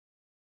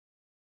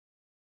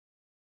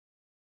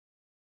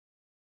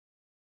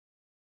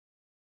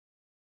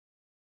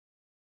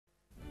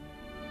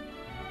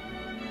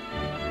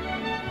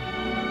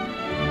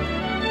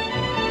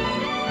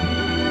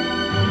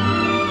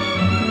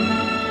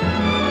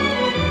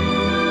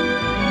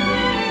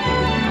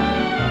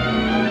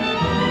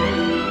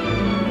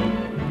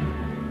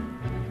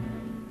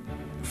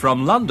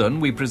From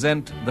London, we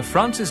present the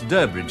Francis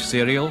Durbridge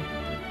serial,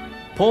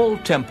 Paul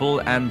Temple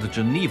and the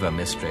Geneva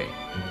Mystery.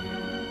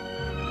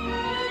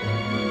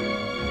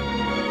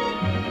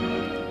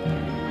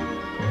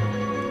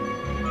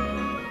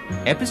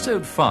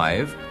 Episode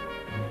 5,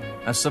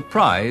 A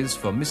Surprise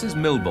for Mrs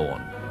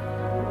Milbourne.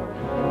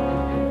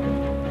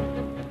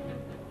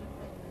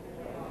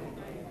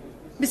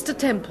 Mr.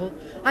 Temple,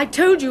 I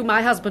told you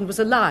my husband was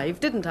alive,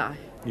 didn't I?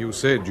 You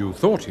said you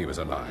thought he was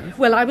alive.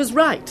 Well, I was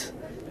right.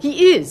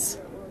 He is.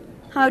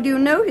 How do you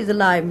know he's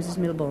alive, Mrs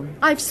Milbourne?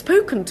 I've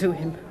spoken to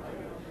him.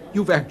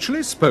 You've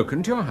actually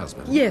spoken to your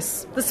husband?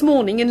 Yes, this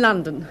morning in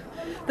London.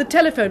 The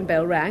telephone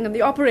bell rang and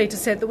the operator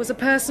said there was a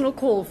personal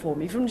call for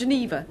me from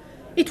Geneva.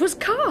 It was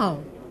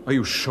Carl. Are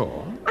you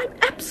sure? I'm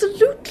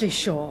absolutely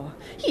sure.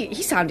 He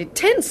sounded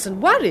tense and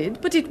worried,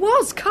 but it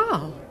was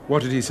Carl.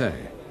 What did he say?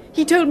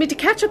 He told me to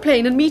catch a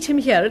plane and meet him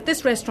here at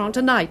this restaurant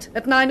tonight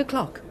at 9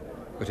 o'clock.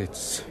 But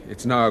it's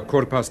now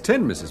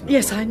 10:15, Mrs Milbourne.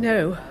 Yes, I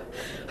know.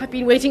 I've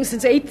been waiting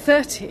since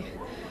 8:30.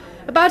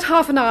 About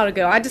half an hour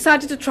ago, I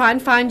decided to try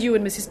and find you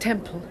and Mrs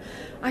Temple.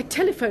 I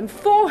telephoned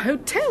 4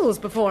 hotels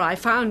before I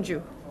found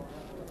you.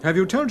 Have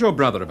you told your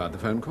brother about the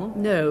phone call?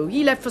 No,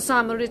 he left for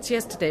St Moritz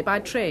yesterday by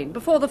train,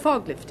 before the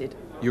fog lifted.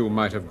 You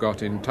might have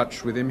got in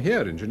touch with him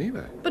here in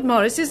Geneva. But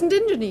Maurice isn't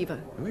in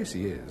Geneva. Oh, yes,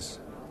 he is.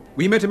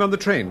 We met him on the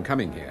train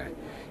coming here.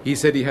 He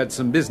said he had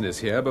some business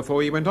here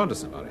before he went on to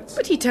St Moritz.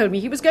 But he told me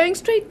he was going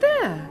straight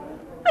there.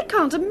 I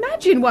can't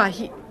imagine why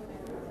he...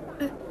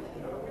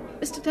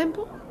 Mr.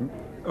 Temple?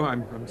 Oh,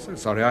 I'm so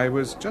sorry. I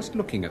was just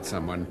looking at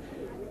someone.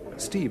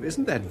 Steve,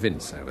 isn't that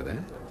Vince over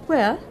there?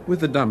 Where? With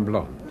the dumb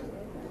blonde.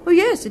 Oh,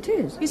 yes, it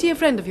is. Is he a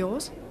friend of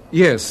yours?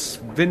 Yes,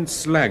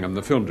 Vince Langham,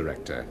 the film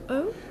director.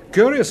 Oh?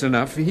 Curious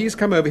enough, he's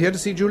come over here to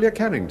see Julia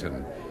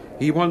Carrington.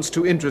 He wants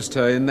to interest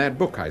her in that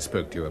book I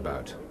spoke to you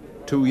about,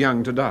 Too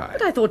Young to Die.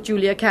 But I thought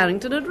Julia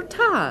Carrington had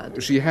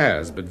retired. She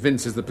has, but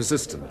Vince is the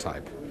persistent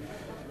type.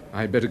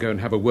 I'd better go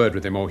and have a word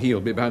with him, or he'll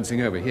be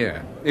bouncing over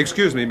here.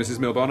 Excuse me, Mrs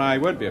Milbourne, I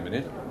won't be a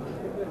minute.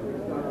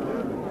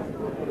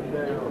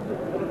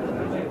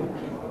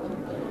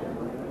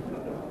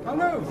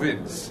 Hello,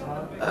 Vince.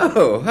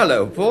 Oh,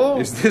 hello, Paul.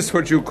 Is this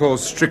what you call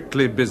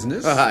strictly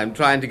business? I'm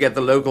trying to get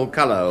the local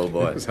colour, old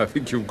boy. Yes, I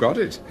think you've got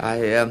it.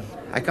 I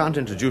can't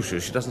introduce you.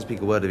 She doesn't speak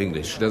a word of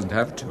English. She doesn't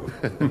have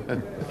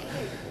to.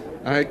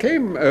 I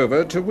came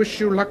over to wish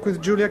you luck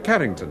with Julia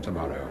Carrington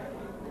tomorrow.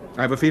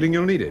 I have a feeling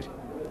you'll need it.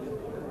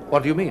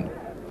 What do you mean?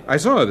 I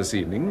saw her this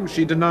evening.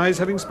 She denies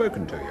having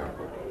spoken to you.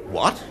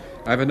 What?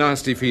 I have a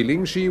nasty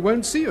feeling she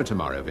won't see you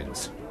tomorrow,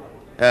 Vince.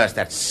 Yes,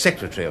 that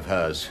secretary of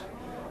hers.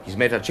 He's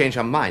made her change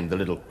her mind, the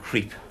little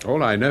creep.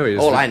 All I know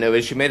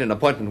is she made an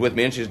appointment with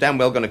me, and she's damn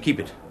well going to keep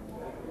it.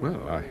 Well,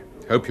 I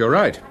hope you're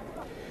right.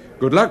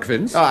 Good luck,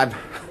 Vince. Oh,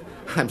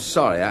 I'm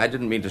sorry. I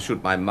didn't mean to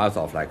shoot my mouth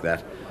off like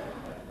that.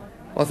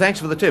 Well, thanks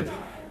for the tip.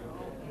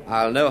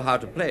 I'll know how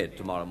to play it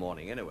tomorrow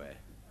morning anyway.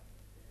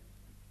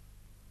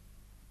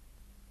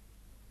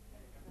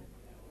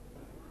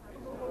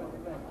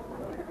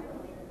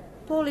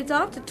 Paul, it's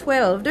after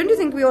 12. Don't you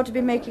think we ought to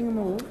be making a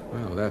move?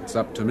 Well, that's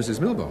up to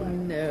Mrs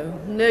Milbourne.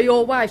 No,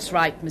 your wife's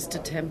right,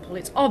 Mr. Temple.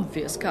 It's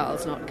obvious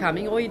Carl's not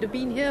coming, or he'd have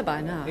been here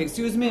by now.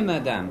 Excuse me,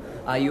 madame.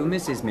 Are you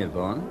Mrs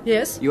Milbourne?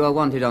 Yes? You are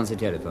wanted on the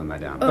telephone,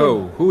 madame.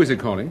 Oh, who is it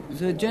calling?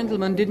 The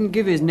gentleman didn't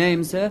give his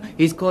name, sir.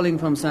 He's calling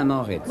from St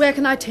Moritz. Where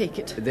can I take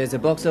it? There's a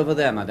box over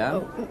there,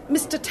 madame. Oh,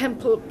 Mr.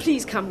 Temple,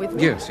 please come with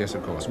me. Yes,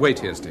 of course. Wait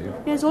here, Steve.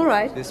 Yes, all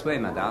right. This way,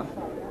 madame.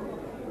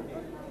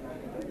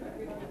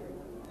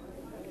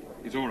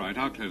 It's all right.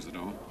 I'll close the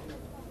door.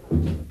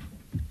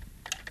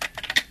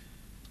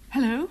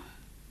 Hello?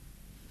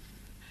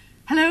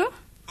 Hello?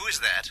 Who is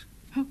that?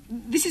 Oh,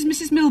 this is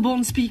Mrs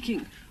Milbourne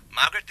speaking.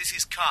 Margaret, this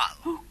is Carl.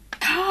 Oh,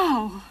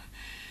 Carl.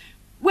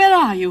 Where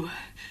are you?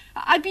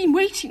 I've been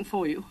waiting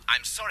for you.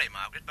 I'm sorry,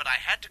 Margaret, but I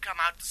had to come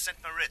out to St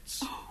Moritz.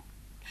 Oh,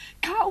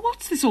 Carl,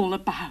 what's this all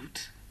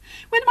about?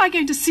 When am I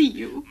going to see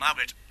you?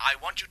 Margaret, I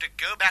want you to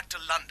go back to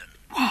London.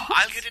 What?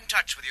 I'll get in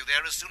touch with you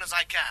there as soon as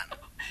I can.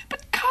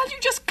 But, Carl, you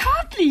just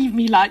can't leave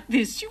me like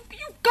this. You've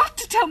got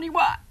to tell me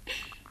why.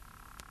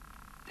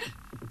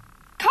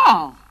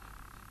 Carl?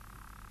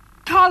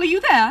 Carl, are you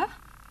there?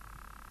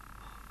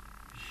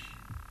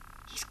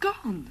 He's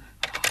gone.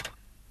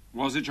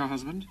 Was it your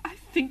husband? I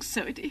think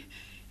so.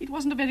 It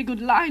wasn't a very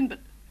good line, but...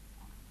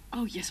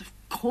 Oh, yes, of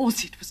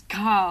course it was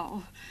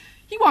Carl.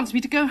 He wants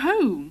me to go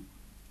home.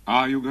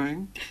 Are you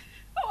going?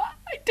 Oh,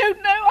 I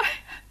don't know.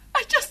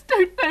 I just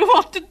don't know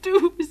what to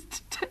do,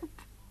 Mr. Temple.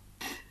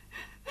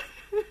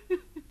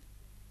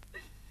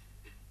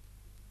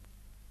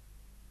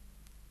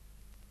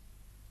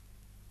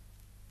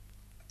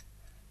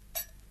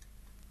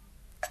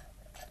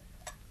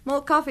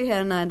 More coffee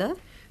here, Neider?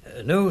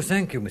 No,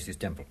 thank you, Mrs.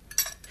 Temple.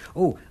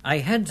 Oh, I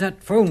had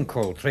that phone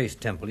call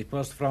traced, Temple. It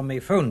was from a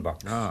phone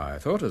box. Ah, I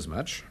thought as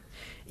much.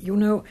 You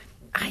know,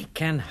 I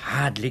can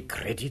hardly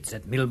credit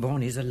that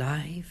Milbourne is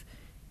alive.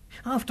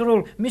 After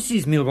all,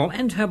 Mrs. Milbourne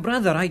and her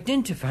brother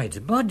identified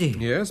the body.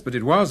 Yes, but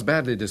it was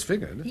badly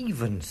disfigured.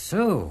 Even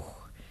so.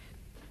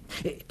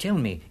 Tell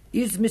me,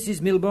 is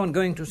Mrs Milbourne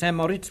going to St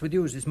Moritz with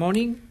you this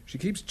morning? She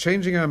keeps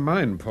changing her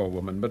mind, poor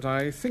woman, but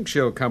I think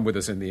she'll come with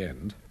us in the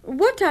end.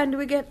 What time do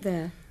we get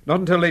there? Not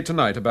until late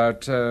tonight,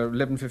 about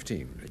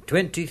 11:15.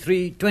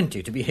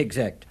 23:20 to be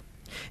exact.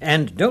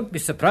 And don't be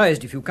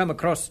surprised if you come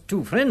across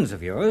two friends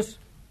of yours.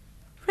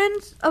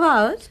 Friends of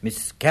ours?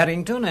 Miss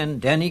Carrington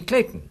and Danny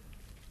Clayton.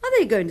 Are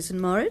they going to St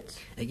Moritz?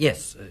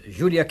 Yes,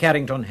 Julia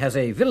Carrington has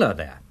a villa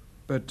there.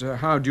 But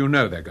how do you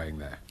know they're going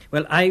there?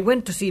 Well, I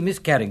went to see Miss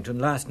Carrington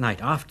last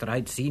night after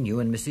I'd seen you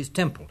and Mrs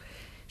Temple.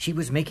 She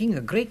was making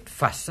a great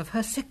fuss of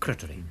her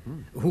secretary,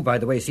 who, by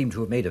the way, seemed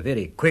to have made a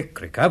very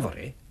quick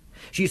recovery.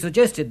 She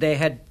suggested they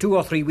had 2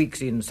 or 3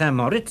 weeks in St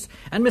Moritz,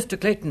 and Mr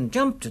Clayton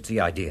jumped at the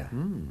idea.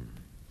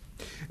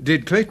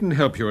 Did Clayton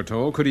help you at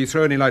all? Could he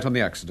throw any light on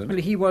the accident? Well,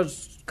 he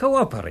was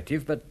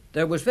cooperative, but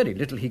there was very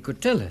little he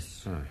could tell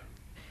us.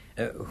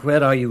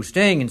 Where are you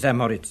staying in St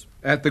Moritz?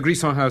 At the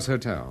Grisson House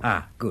Hotel.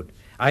 Ah, good.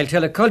 I'll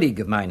tell a colleague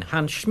of mine,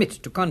 Hans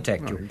Schmidt, to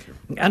contact you. Thank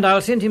you. And I'll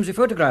send him the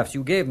photographs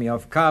you gave me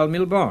of Carl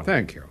Milbourne.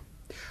 Thank you.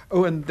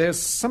 Oh, and there's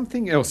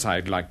something else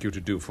I'd like you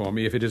to do for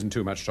me, if it isn't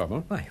too much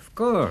trouble. Why, of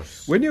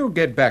course. When you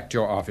get back to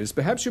your office,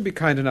 perhaps you'll be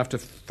kind enough to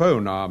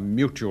phone our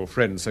mutual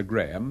friend Sir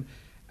Graham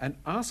and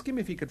ask him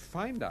if he could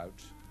find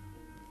out...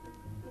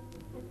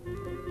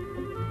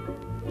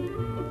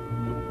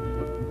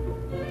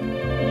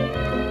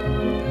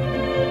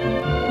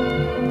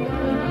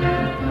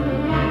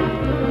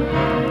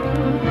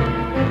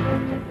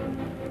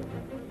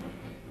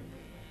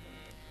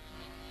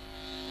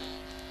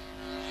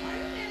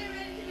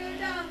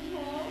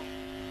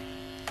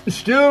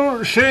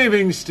 Still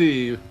shaving,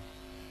 Steve.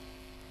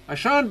 I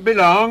shan't be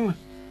long.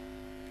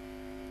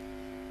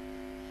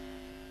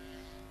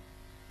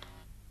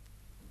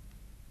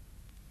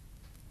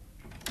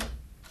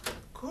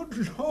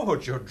 Good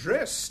Lord, you're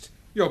dressed.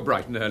 You're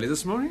bright and early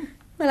this morning.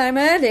 Well, I'm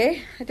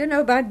early. I don't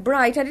know about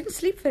bright. I didn't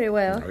sleep very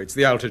well. No, it's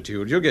the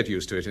altitude. You'll get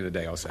used to it in a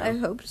day or so. I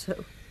hope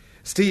so.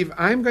 Steve,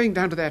 I'm going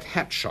down to that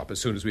hat shop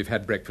as soon as we've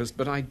had breakfast,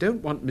 but I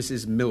don't want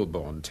Mrs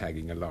Milbourne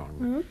tagging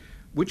along.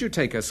 Would you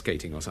take her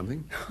skating or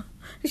something?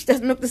 She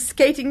doesn't look the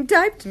skating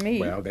type to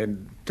me. Well,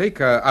 then take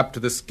her up to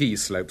the ski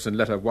slopes and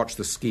let her watch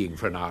the skiing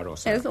for an hour or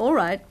so. Yes, all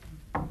right.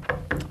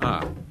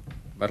 Ah,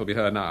 that'll be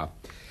her now.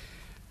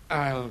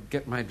 I'll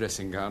get my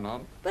dressing gown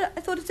on. But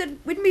I thought it said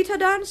we'd meet her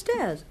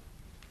downstairs.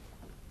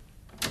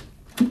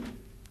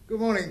 Good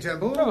morning,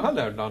 Temple. Oh,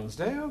 hello,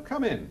 Lonsdale.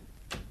 Come in.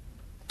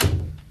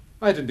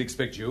 I didn't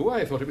expect you.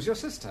 I thought it was your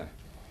sister.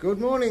 Good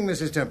morning,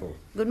 Mrs. Temple.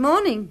 Good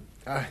morning.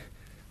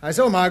 I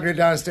saw Margaret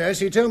downstairs.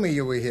 She told me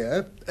you were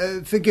here.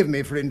 Forgive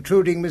me for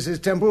intruding, Mrs.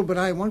 Temple, but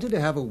I wanted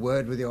to have a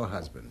word with your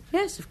husband.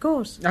 Yes, of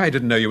course. I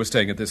didn't know you were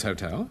staying at this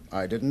hotel.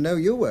 I didn't know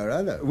you were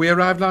either. We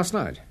arrived last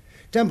night.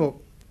 Temple,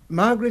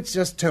 Margaret's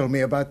just told me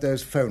about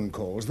those phone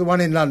calls, the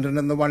one in London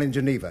and the one in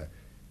Geneva.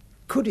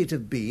 Could it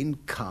have been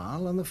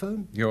Carl on the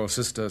phone? Your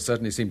sister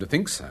certainly seemed to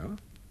think so.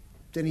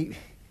 Then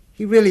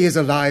he really is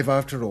alive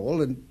after all,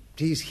 and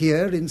he's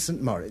here in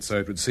St Moritz. So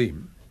it would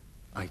seem.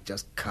 I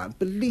just can't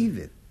believe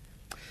it.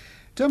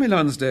 Tell me,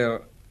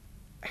 Lonsdale,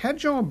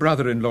 had your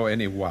brother-in-law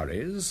any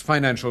worries,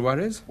 financial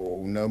worries?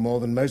 Oh, no more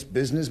than most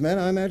businessmen,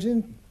 I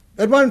imagine.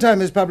 At one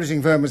time his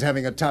publishing firm was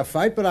having a tough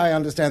fight, but I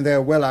understand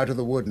they're well out of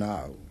the wood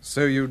now.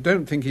 So you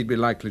don't think he'd be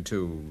likely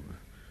to,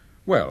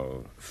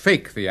 well,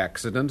 fake the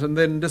accident and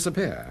then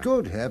disappear?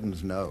 Good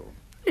heavens, no.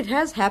 It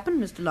has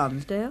happened, Mr.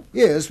 Lonsdale.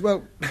 Yes,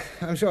 well,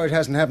 I'm sure it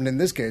hasn't happened in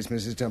this case,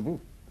 Mrs. Temple.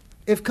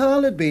 If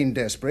Carl had been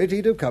desperate,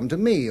 he'd have come to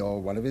me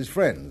or one of his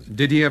friends.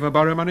 Did he ever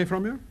borrow money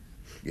from you?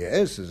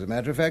 Yes, as a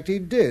matter of fact, he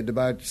did,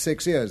 about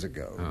 6 years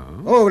ago.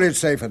 Oh, it's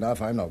safe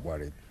enough. I'm not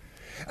worried.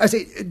 I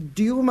say,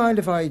 do you mind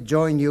if I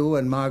join you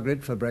and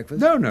Margaret for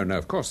breakfast? No,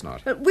 of course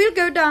not. We'll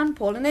go down,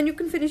 Paul, and then you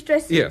can finish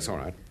dressing. Yes, all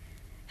right.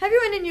 Have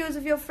you any news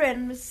of your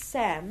friend, Miss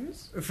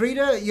Sands?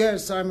 Frida,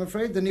 yes, I'm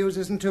afraid the news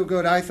isn't too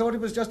good. I thought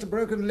it was just a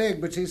broken leg,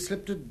 but she's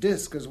slipped a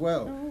disc as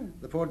well. Oh.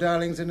 The poor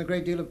darling's in a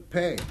great deal of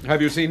pain.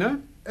 Have you seen her?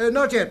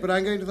 Not yet, but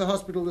I'm going to the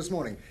hospital this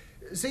morning.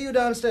 See you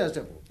downstairs,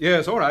 Temple.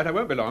 Yes, all right, I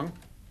won't be long.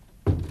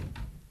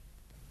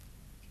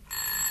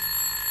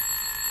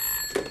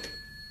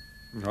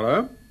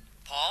 Hello?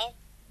 Paul?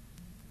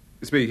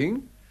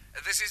 Speaking.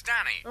 This is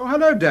Danny. Oh,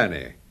 hello,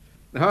 Danny.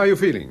 How are you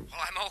feeling?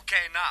 Well, I'm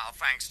okay now,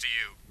 thanks to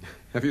you.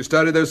 Have you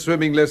started those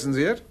swimming lessons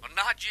yet? Well,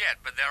 not yet,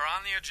 but they're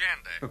on the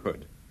agenda.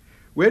 Good.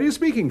 Where are you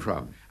speaking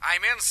from?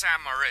 I'm in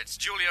St Moritz.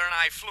 Julia and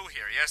I flew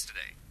here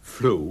yesterday.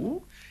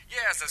 Flew?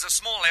 Yes, there's a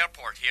small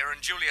airport here,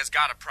 and Julia's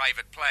got a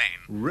private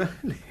plane.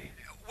 Really?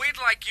 We'd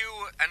like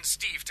you and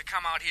Steve to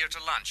come out here to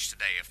lunch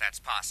today, if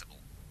that's possible.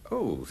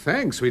 Oh,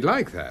 thanks. We'd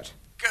like that.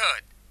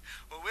 Good.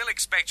 Well, we'll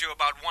expect you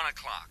about 1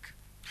 o'clock.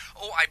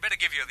 Oh, I better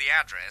give you the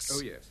address.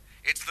 Oh, yes.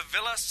 It's the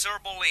Villa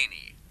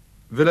Serbolini.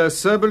 Villa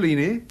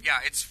Serbolini? Yeah,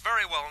 it's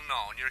very well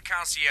known. Your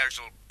concierge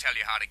will tell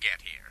you how to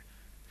get here.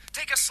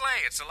 Take a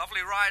sleigh. It's a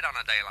lovely ride on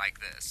a day like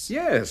this.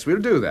 Yes, we'll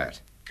do that.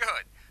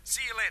 Good.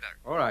 See you later.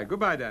 All right.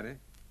 Goodbye, Danny.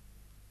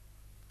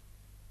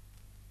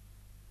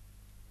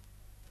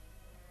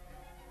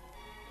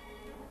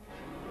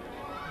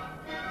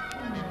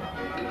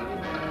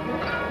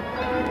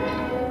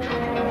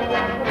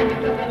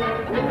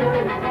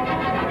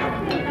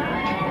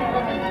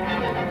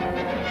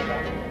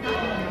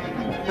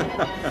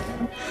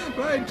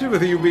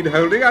 Timothy, you've been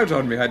holding out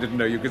on me. I didn't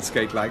know you could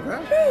skate like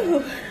that.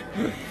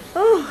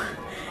 Oh,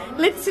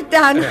 let's sit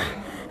down.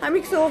 I'm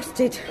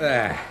exhausted.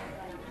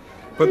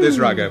 Put this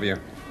rug over you.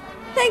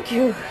 Thank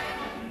you.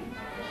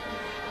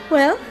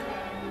 Well,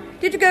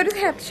 did you go to the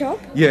hat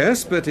shop?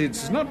 Yes, but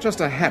it's not just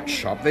a hat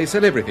shop. They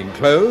sell everything.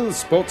 Clothes,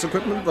 sports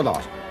equipment, the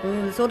lot.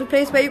 Oh, the sort of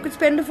place where you could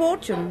spend a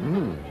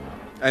fortune.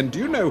 And do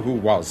you know who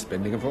was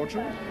spending a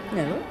fortune?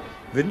 No.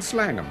 Vince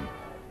Langham.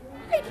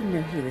 I didn't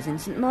know he was in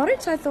St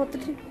Moritz. I thought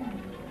that he...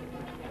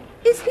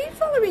 Is he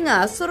following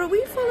us, or are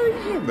we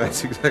following him?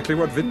 That's exactly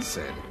what Vince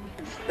said.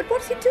 But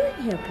what's he doing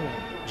here,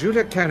 Paul?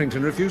 Julia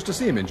Carrington refused to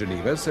see him in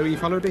Geneva, so he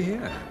followed her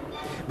here.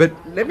 But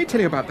let me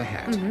tell you about the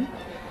hat.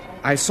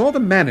 I saw the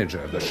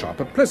manager of the shop,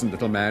 a pleasant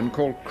little man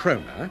called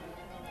Kroner,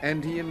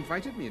 and he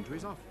invited me into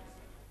his office.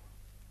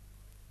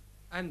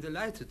 I'm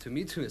delighted to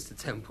meet you, Mr.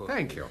 Temple.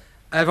 Thank you.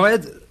 I've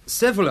read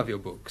several of your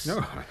books.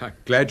 No, I'm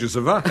glad you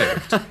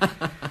survived.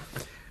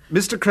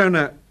 Mr.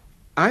 Kroner,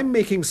 I'm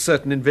making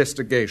certain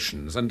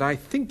investigations, and I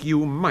think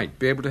you might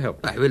be able to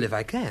help me. I will if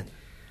I can.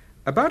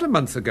 About a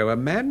month ago, a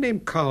man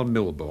named Carl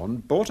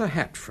Milbourne bought a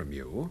hat from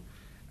you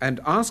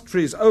and asked for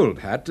his old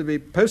hat to be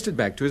posted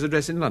back to his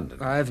address in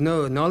London. I have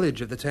no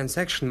knowledge of the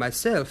transaction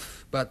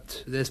myself,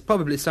 but there's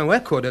probably some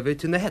record of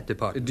it in the hat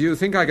department. Do you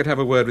think I could have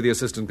a word with the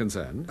assistant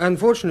concerned?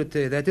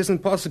 Unfortunately, that isn't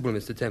possible,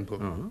 Mr. Temple.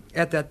 Oh.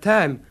 At that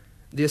time,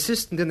 the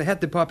assistant in the hat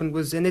department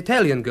was an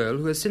Italian girl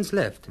who has since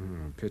left.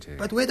 Pity.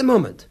 But wait a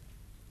moment.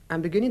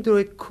 I'm beginning to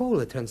recall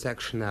the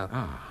transaction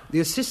now. The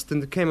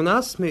assistant came and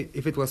asked me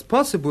if it was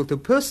possible to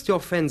post your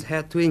friend's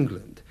hat to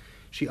England.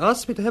 She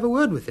asked me to have a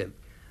word with him.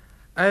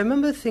 I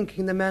remember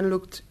thinking the man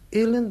looked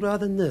ill and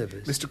rather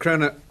nervous. Mr.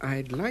 Kroner,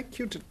 I'd like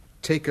you to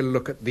take a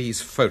look at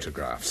these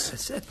photographs.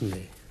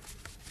 Certainly.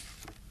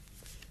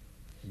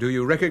 Do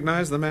you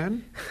recognize the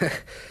man?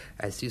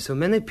 I see so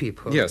many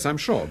people. Yes, I'm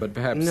sure, but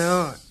perhaps...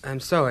 No, I'm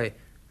sorry.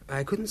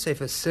 I couldn't say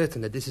for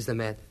certain that this is the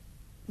man.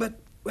 But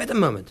wait a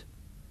moment.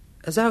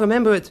 As I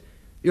remember it,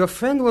 your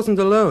friend wasn't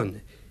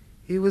alone.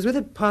 He was with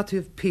a party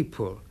of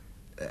people.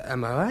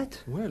 Am I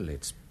right? Well,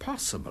 it's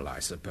possible, I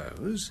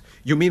suppose.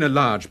 You mean a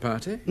large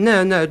party?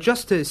 No,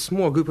 just a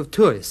small group of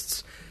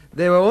tourists.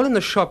 They were all in the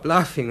shop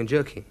laughing and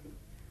joking.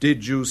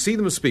 Did you see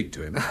them speak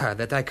to him?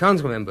 That I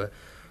can't remember.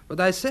 But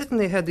I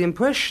certainly had the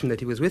impression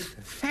that he was with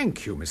them.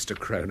 Thank you, Mr.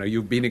 Kroner.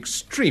 You've been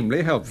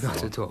extremely helpful.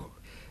 Not at all.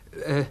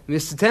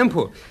 Mr.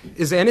 Temple,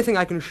 is there anything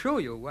I can show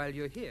you while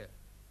you're here?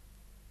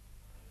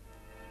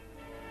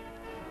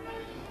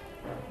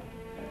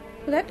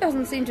 Well, that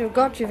doesn't seem to have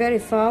got you very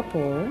far,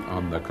 Paul.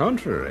 On the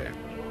contrary.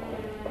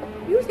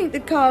 You think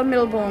that Carl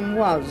Milbourne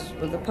was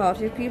with a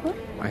party of people?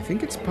 I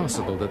think it's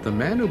possible that the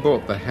man who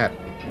bought the hat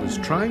was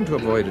trying to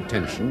avoid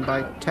attention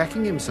by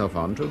tacking himself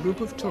on to a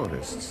group of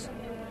tourists.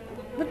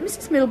 But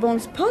Mrs.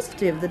 Milbourne's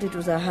positive that it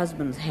was her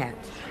husband's hat,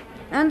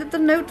 and that the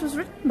note was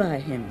written by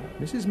him.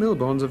 Mrs.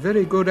 Milbourne's a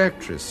very good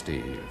actress,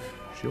 Steve.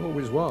 She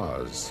always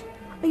was.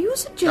 Are you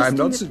suggesting I'm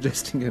not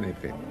suggesting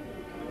anything.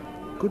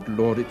 Good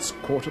Lord, it's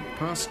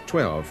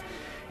 12:15.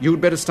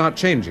 You'd better start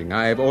changing.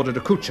 I've ordered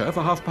a coucher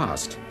for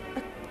past.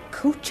 A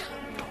coucher?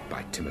 Oh,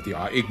 by Timothy, you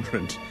are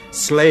ignorant.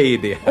 Sleigh,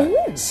 dear.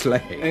 Oh.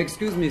 Sleigh.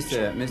 Excuse me,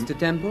 sir. Mr.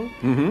 Temple?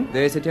 Mm-hmm.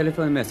 There's a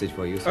telephone message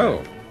for you, sir.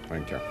 Oh,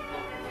 thank you.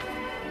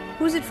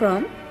 Who's it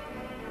from?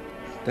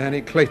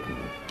 Danny Clayton.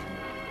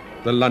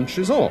 The lunch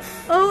is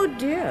off. Oh,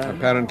 dear.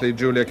 Apparently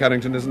Julia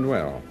Carrington isn't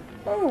well.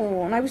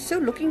 Oh, and I was so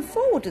looking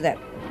forward to that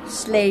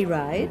sleigh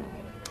ride.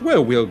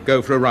 Well, we'll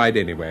go for a ride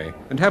anyway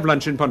and have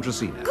lunch in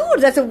Pontresina.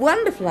 Good, that's a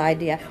wonderful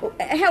idea. Oh,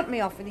 help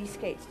me off with these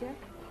skates, dear.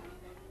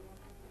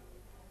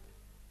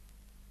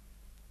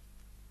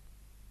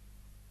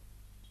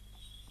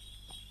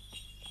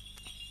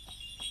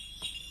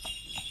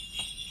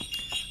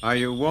 Are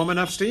you warm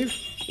enough, Steve?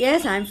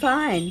 Yes, I'm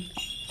fine.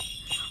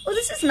 Oh,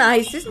 this is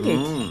nice, isn't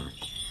it?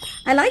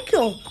 I like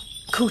your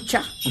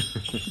coucher.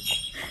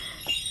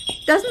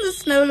 Doesn't the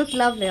snow look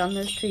lovely on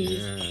those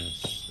trees? Yes.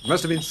 It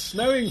must have been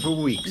snowing for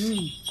weeks.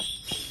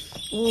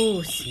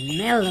 Oh,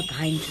 smell the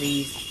pine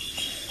trees.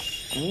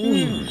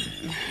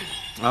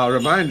 I'll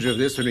remind you of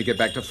this when we get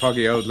back to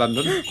foggy old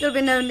London. There'll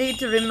be no need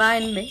to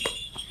remind me.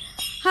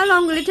 How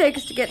long will it take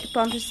us to get to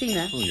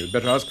Pontresina? Oh, you'd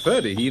better ask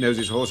Ferdy. He knows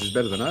his horses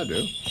better than I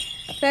do.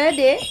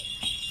 Ferdy,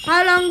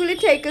 how long will it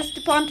take us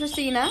to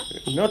Pontresina?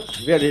 Not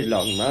very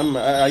long, ma'am.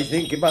 I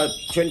think about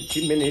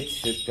 20 minutes,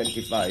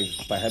 25,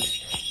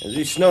 perhaps.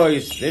 The snow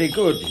is very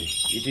good.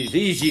 It is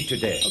easy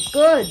today. Oh,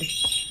 good.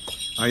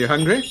 Are you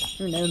hungry?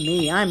 You know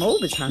me, I'm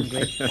always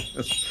hungry.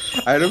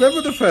 I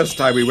remember the first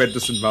time we went to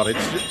St Moritz.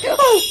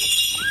 Oh!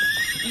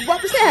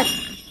 What was that?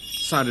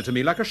 Sounded to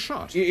me like a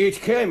shot. It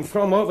came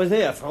from over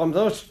there, from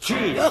those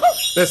trees.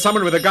 There's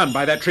someone with a gun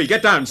by that tree.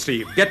 Get down,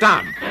 Steve. Get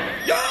down.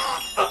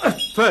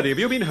 Ferdy, have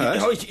you been hurt?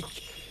 No,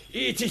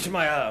 it is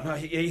my arm.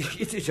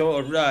 It is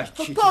all right.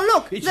 Oh, Paul,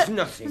 look. It's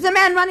nothing. There's a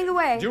man running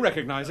away. Do you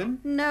recognize him?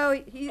 No,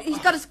 he's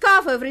got a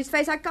scarf over his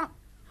face. I can't...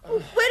 Oh,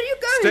 where are you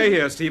going? Stay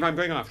here, Steve. I'm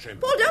going after him.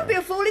 Paul, don't be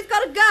a fool. He's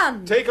got a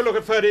gun. Take a look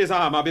at Ferdy's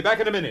arm. I'll be back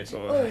in a minute.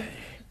 Oh,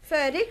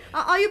 Ferdy,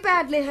 are you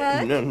badly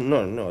hurt?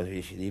 No.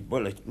 The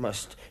bullet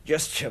must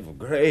just have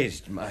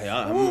grazed my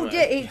arm. Oh,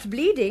 dear, it's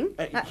bleeding.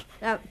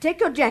 Now, take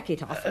your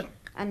jacket off.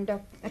 And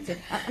that's it.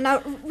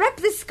 Now, wrap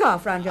this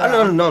scarf round your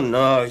arm.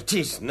 No. It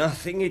is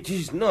nothing. It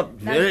is not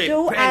very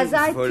do painful. as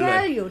I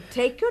tell you.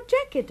 Take your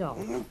jacket off.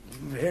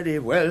 Very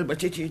well,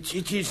 but it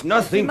is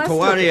nothing to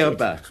worry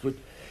about. But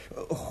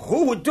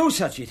who would do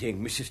such a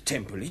thing, Mrs.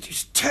 Temple? It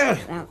is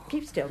terrible. Now,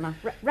 keep still. Now,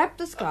 wrap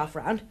the scarf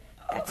round.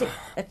 That's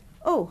it.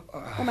 Oh,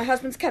 my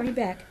husband's coming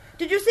back.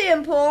 Did you see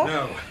him, Paul?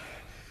 No,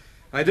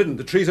 I didn't.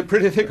 The trees are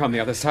pretty thick on the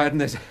other side,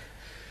 and there's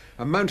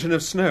a mountain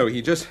of snow.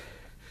 He just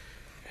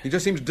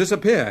seemed to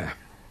disappear.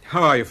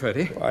 How are you,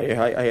 Ferdy?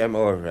 I am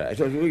all right.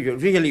 You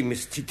really,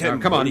 Mr. Temple...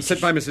 Now, come on, sit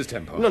by Mrs.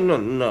 Temple.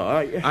 No.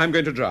 I'm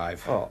going to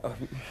drive.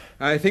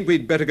 I think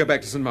we'd better go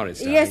back to St Moritz,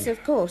 darling. Yes,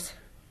 of course.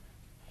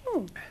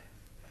 Oh.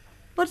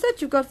 What's that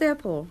you've got there,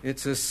 Paul?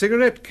 It's a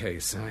cigarette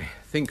case. I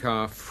think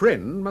our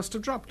friend must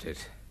have dropped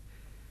it.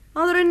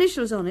 Are there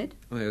initials on it?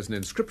 Well, there's an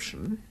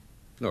inscription.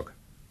 Look.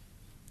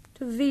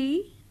 To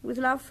V, with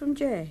love from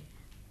J.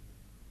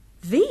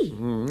 V?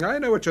 I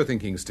know what you're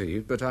thinking,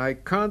 Steve, but I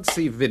can't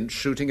see Vince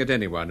shooting at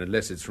anyone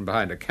unless it's from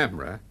behind a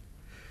camera.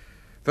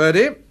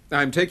 Ferdy,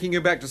 I'm taking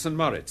you back to St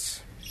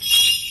Moritz.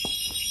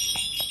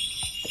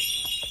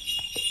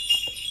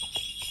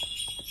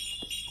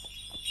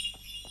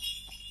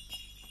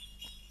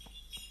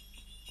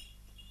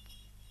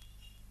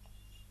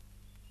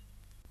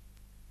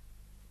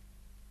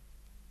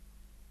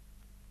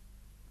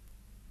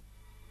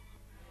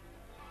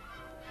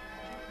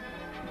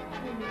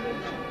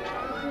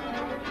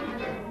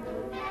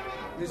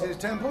 Mrs.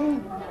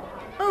 Temple?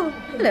 Oh,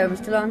 hello,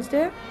 Mr.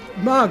 Lonsdale.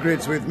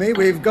 Margaret's with me.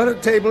 We've got a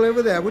table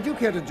over there. Would you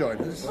care to join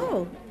us?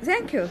 Oh,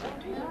 thank you.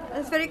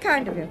 That's very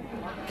kind of you.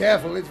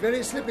 Careful, it's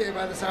very slippy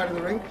by the side of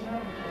the rink.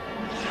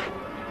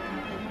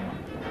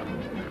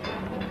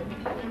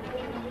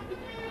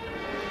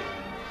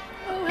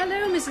 Oh,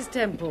 hello, Mrs.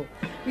 Temple.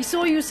 We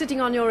saw you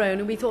sitting on your own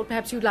and we thought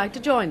perhaps you'd like to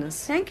join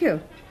us. Thank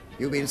you.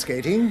 You been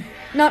skating?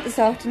 Not this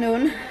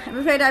afternoon. I'm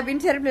afraid I've been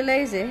terribly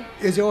lazy.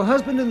 Is your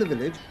husband in the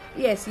village?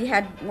 Yes, he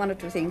had one or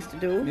two things to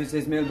do.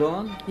 Mrs.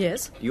 Milbourne?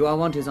 Yes? You are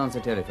wanted on the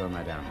telephone,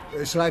 madame.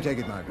 Shall I take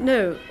it, Margaret?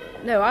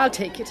 No, I'll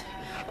take it.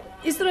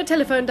 Is there a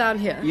telephone down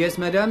here? Yes,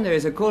 madame. There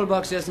is a call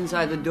box just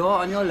inside the door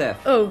on your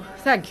left. Oh,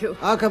 thank you.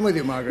 I'll come with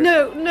you, Margaret.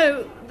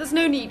 No, there's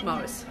no need,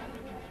 Maurice.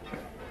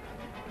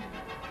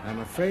 I'm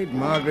afraid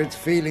Margaret's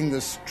feeling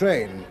the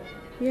strain.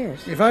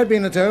 Yes. If I'd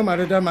been at home, I'd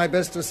have done my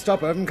best to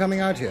stop her from coming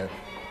out here.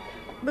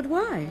 But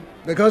why?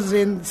 Because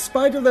in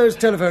spite of those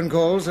telephone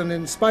calls and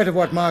in spite of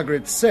what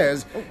Margaret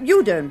says...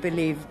 You don't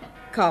believe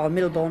Carl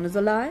Milbourne is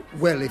alive?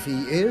 Well, if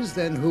he is,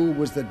 then who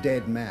was the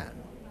dead man?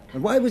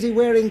 And why was he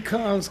wearing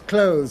Carl's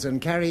clothes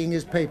and carrying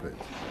his papers?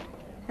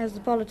 As the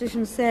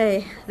politicians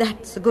say,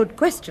 that's a good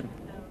question.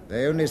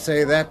 They only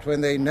say that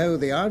when they know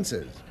the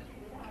answers.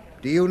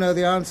 Do you know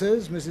the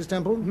answers, Mrs.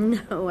 Temple?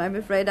 No, I'm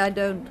afraid I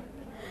don't.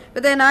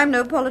 But then I'm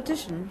no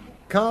politician.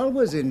 Carl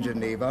was in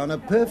Geneva on a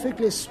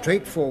perfectly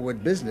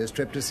straightforward business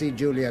trip to see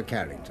Julia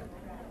Carrington.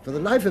 For the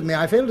life of me,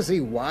 I fail to see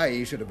why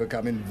he should have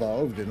become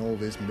involved in all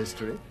this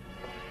mystery.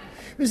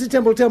 Mrs.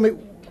 Temple, tell me,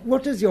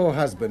 what does your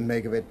husband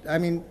make of it? I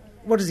mean,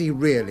 what does he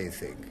really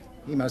think?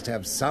 He must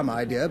have some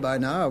idea by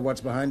now of what's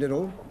behind it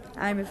all.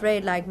 I'm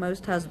afraid, like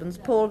most husbands,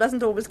 Paul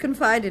doesn't always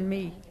confide in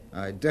me.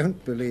 I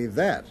don't believe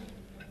that.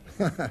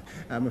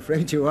 I'm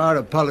afraid you are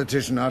a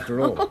politician after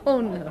all.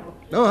 Oh, no.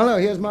 Oh, hello,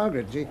 here's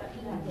Margaret.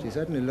 She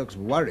certainly looks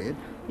worried.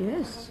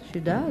 Yes,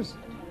 she does.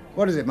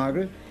 What is it,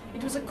 Margaret?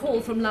 It was a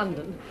call from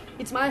London.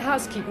 It's my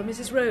housekeeper,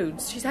 Mrs.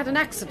 Rhodes. She's had an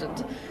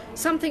accident.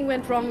 Something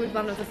went wrong with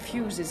one of the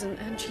fuses,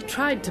 and she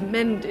tried to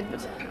mend it,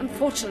 but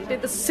unfortunately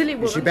the silly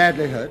woman... Is she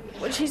badly hurt?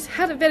 Well, she's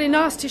had a very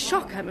nasty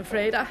shock, I'm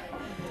afraid.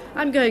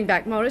 I'm going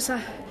back, Maurice.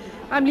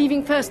 I'm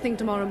leaving first thing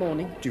tomorrow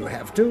morning. Do you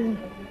have to?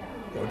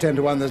 Or 10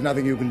 to 1, there's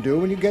nothing you can do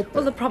when you get there.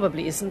 Well, there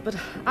probably isn't, but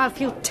I'll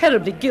feel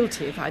terribly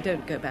guilty if I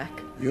don't go back.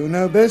 You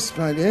know best,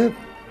 my dear.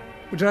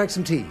 Would you like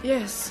some tea?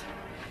 Yes.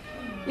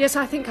 Yes,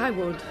 I think I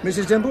would.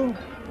 Mrs. Temple?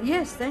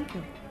 Yes, thank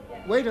you.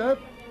 Waiter.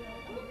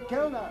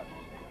 Kellner.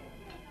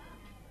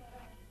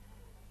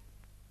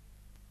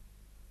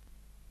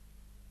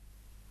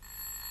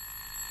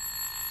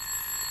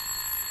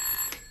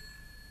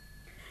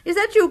 Is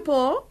that you,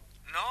 Paul?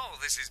 No,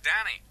 this is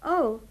Danny.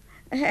 Oh,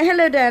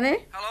 hello,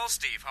 Danny. Hello,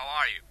 Steve. How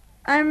are you?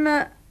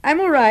 I'm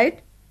all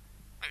right.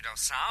 You don't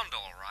sound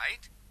all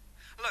right.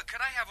 Look,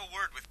 could I have a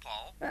word with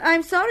Paul?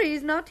 I'm sorry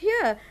he's not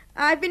here.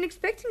 I've been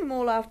expecting him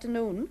all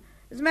afternoon.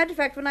 As a matter of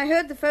fact, when I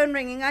heard the phone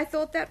ringing, I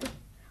thought that was...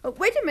 Oh,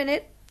 wait a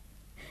minute.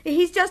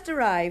 He's just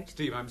arrived.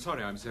 Steve, I'm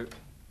sorry, I'm so...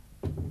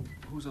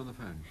 Who's on the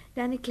phone?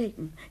 Danny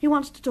Clayton. He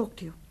wants to talk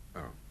to you.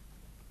 Oh,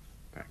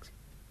 thanks.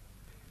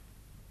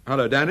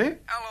 Hello, Danny?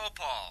 Hello,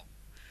 Paul.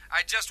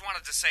 I just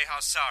wanted to say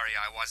how sorry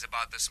I was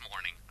about this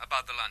morning,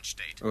 about the lunch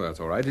date. Oh, that's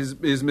all right.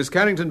 Is Miss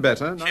Carrington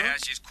better now? Yeah,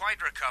 she's quite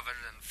recovered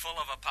and full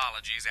of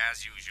apologies,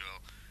 as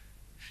usual.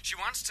 She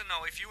wants to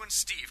know if you and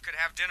Steve could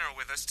have dinner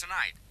with us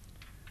tonight.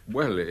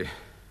 Well,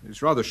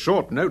 it's rather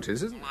short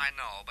notice, isn't it? I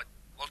know, but,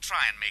 Well,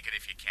 try and make it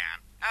if you can.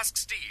 Ask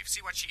Steve,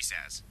 see what she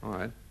says. All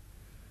right.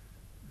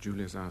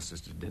 Julia's asked us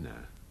to dinner.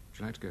 Would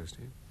you like to go,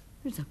 Steve?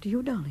 It's up to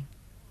you, darling.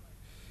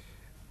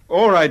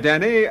 All right,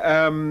 Danny.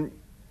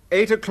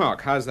 8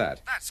 o'clock. How's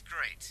that? That's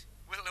great.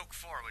 We'll look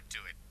forward to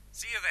it.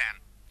 See you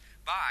then.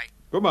 Bye.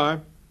 Goodbye.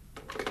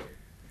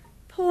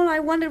 Paul, I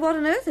wondered what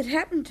on earth had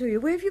happened to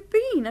you. Where have you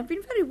been? I've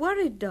been very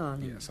worried,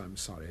 darling. Yes, I'm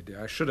sorry,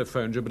 dear. I should have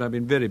phoned you, but I've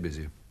been very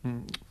busy.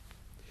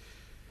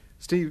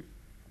 Steve,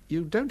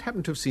 you don't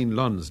happen to have seen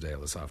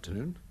Lonsdale this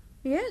afternoon?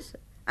 Yes.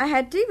 I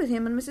had tea with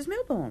him and Mrs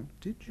Milbourne.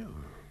 Did you?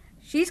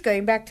 She's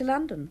going back to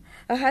London.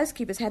 Her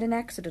housekeeper's had an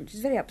accident.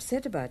 She's very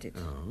upset about it.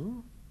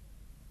 Oh?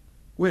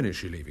 When is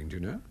she leaving, do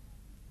you know?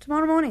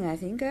 Tomorrow morning, I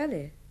think,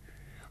 early.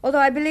 Although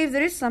I believe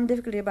there is some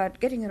difficulty about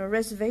getting her a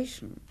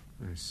reservation.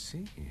 I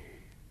see.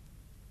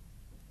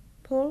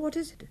 Paul, what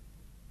is it?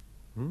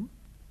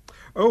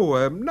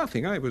 Oh,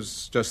 nothing. I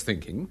was just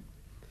thinking.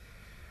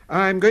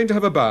 I'm going to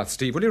have a bath,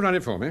 Steve. Will you run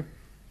it for me?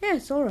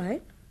 Yes, all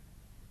right.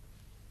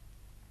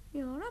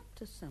 You're up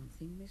to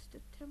something, Mr.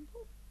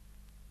 Temple.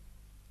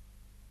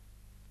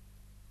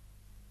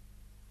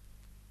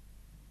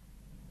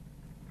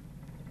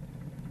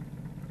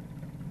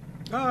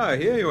 Ah,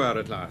 here you are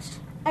at last.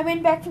 I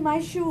went back for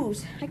my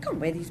shoes. I can't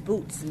wear these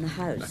boots in the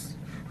house.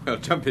 Well,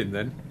 jump in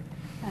then.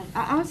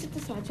 I'll sit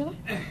aside, shall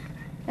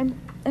I?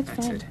 That's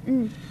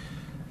fine.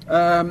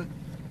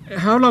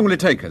 How long will it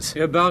take us?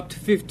 About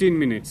 15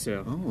 minutes,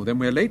 sir. Oh, then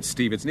we're late,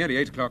 Steve. It's nearly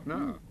 8 o'clock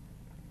now.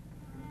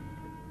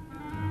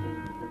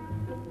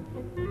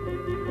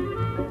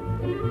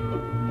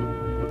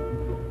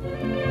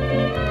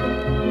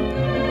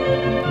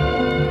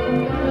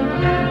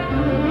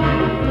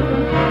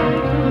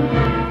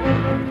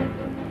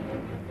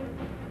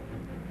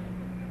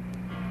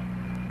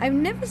 I've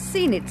never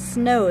seen it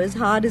snow as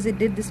hard as it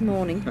did this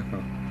morning.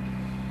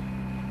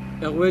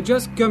 We're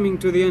just coming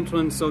to the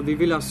entrance of the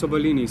Villa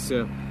Sobolini,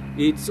 sir.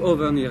 It's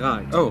over on the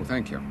right. Oh,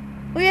 thank you.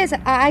 Oh, yes,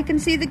 I can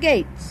see the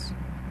gates.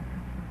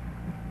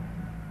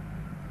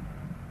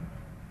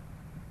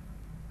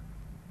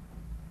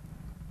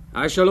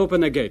 I shall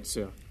open the gate,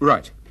 sir.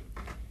 Right.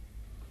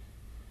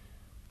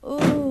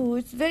 Oh,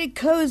 it's very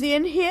cosy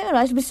in here.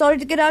 I shall be sorry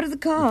to get out of the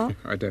car.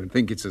 I don't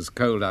think it's as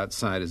cold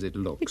outside as it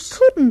looks. It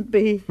couldn't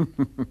be.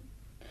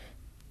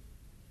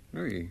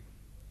 No,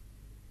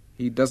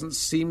 he doesn't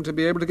seem to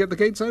be able to get the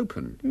gates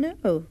open.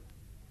 No.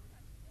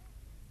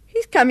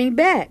 He's coming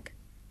back.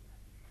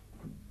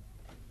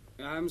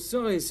 I'm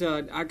sorry,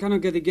 sir. I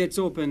cannot get the gates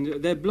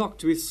open. They're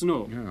blocked with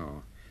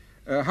snow.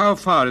 Oh. How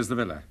far is the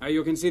villa?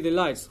 You can see the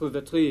lights through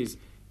the trees.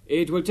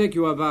 It will take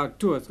you about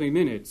 2 or 3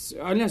 minutes,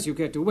 unless you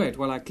care to wait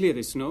while I clear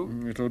the snow.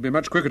 It'll be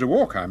much quicker to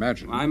walk, I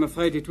imagine. I'm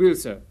afraid it will,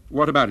 sir.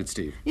 What about it,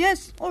 Steve?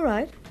 Yes, all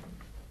right.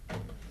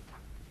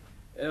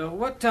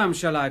 What time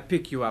shall I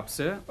pick you up,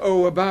 sir?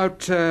 Oh, about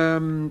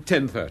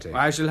 10:30.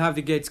 I shall have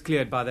the gates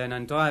cleared by then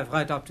and drive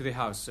right up to the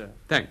house, sir.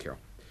 Thank you.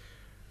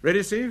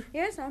 Ready, Steve?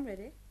 Yes, I'm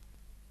ready.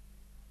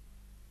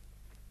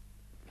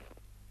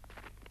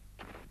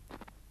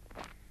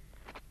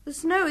 The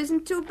snow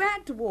isn't too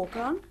bad to walk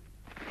on.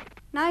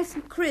 Nice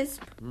and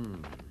crisp.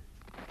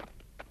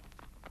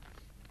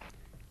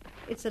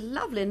 It's a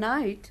lovely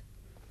night.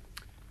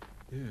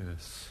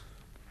 Yes.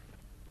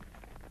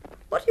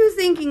 What are you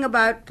thinking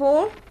about,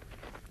 Paul?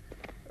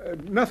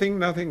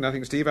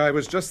 Nothing, Steve. I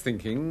was just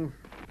thinking,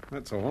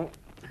 that's all.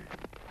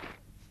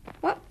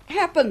 What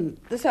happened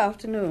this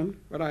afternoon?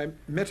 Well, I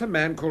met a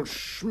man called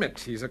Schmidt.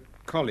 He's a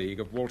colleague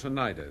of Walter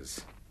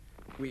Neider's.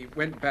 We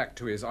went back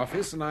to his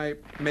office and I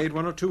made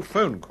 1 or 2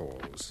 phone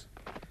calls.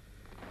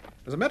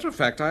 As a matter of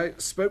fact, I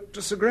spoke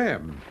to Sir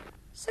Graham.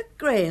 Sir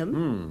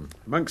Graham?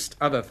 Amongst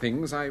other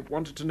things, I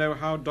wanted to know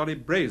how Dolly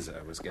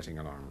Brazier was getting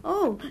along.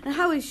 Oh, and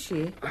how is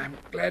she? I'm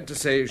glad to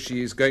say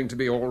she's going to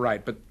be all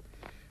right, but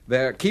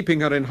they're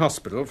keeping her in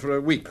hospital for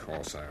a week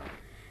or so.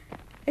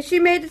 Has she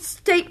made a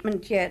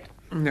statement yet?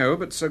 No,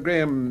 but Sir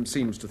Graham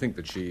seems to think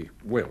that she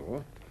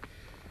will.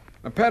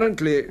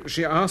 Apparently,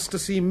 she asked to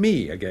see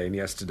me again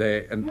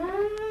yesterday, and...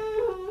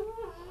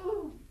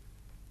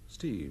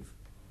 Steve,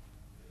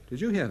 did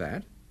you hear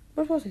that?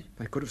 What was it?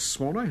 I could have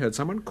sworn I heard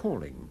someone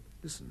calling.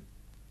 Listen.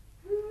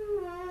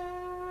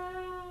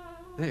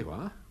 There you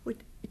are.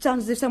 Wait, it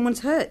sounds as if someone's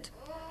hurt.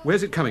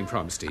 Where's it coming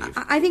from, Steve?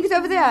 I think it's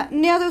over there,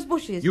 near those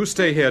bushes. You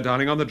stay here,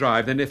 darling, on the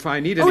drive. Then if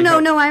I need any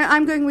help... no,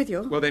 I'm going with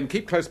you. Well, then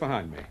keep close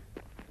behind me.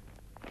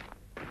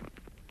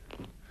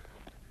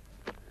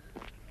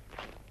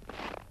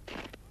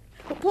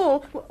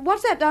 Paul,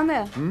 what's that down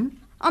there?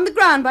 On the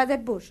ground by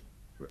that bush.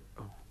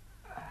 Oh.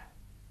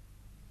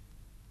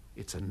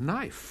 It's a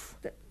knife.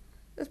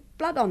 There's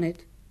blood on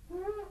it.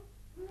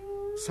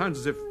 Sounds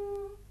as if...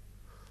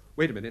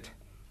 Wait a minute.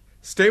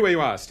 Stay where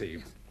you are,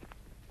 Steve.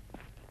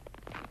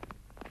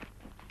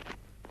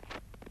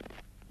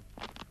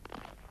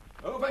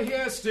 Over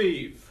here,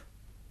 Steve.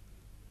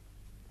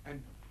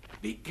 And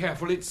be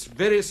careful, it's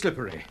very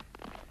slippery.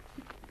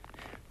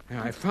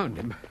 I found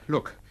him.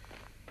 Look,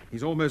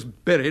 he's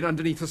almost buried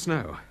underneath the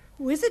snow.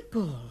 Who is it,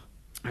 Paul?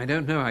 I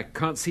don't know. I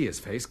can't see his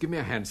face. Give me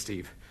a hand,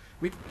 Steve.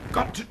 We've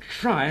got to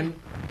try and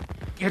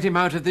get him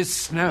out of this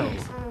snow.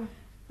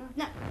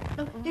 Now,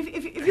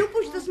 if you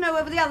push the snow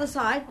over the other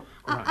side,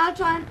 Right. I'll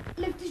try and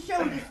lift his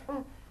shoulders.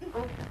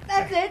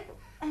 That's it.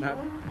 Now,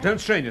 don't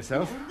strain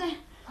yourself.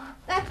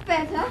 That's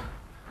better.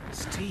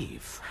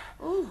 Steve,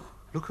 Oh,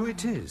 look who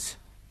it is.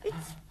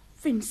 it's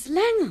Vince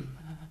Langham.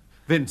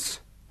 Vince,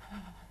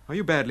 are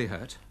you badly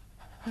hurt?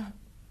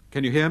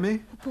 Can you hear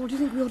me? Paul, do you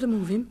think we ought to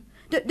move him?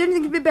 Don't you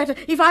think it'd be better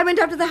if I went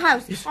up to the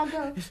house? I'll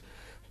go. Is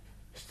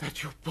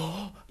that your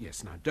Paul?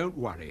 Yes, now, don't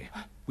worry.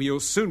 We'll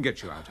soon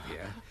get you out of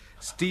here.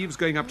 Steve's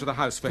going up to the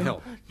house for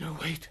help. No,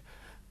 wait.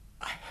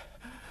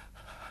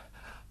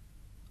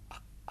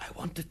 I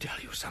want to tell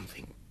you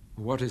something.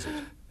 What is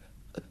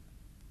it?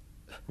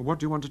 What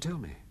do you want to tell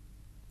me?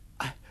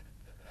 I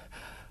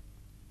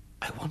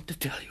want to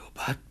tell you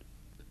about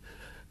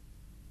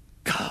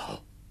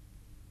Carl.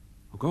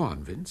 Oh, go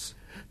on, Vince.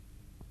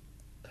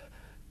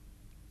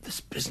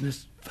 This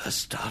business first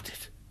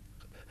started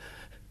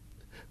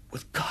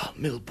with Carl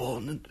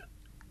Milbourne and...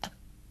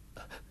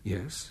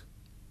 Yes?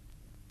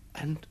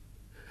 And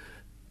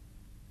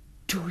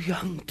too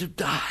young to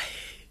die.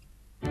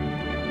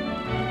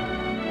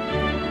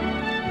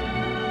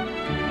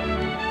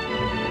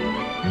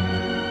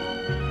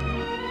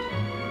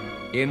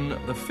 In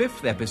the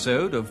 5th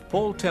episode of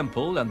Paul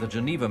Temple and the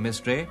Geneva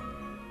Mystery,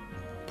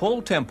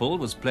 Paul Temple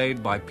was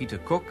played by Peter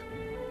Cook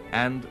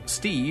and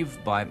Steve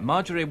by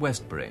Marjorie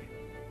Westbury.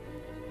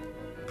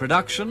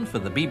 Production for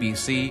the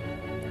BBC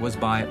was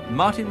by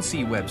Martin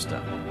C.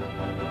 Webster.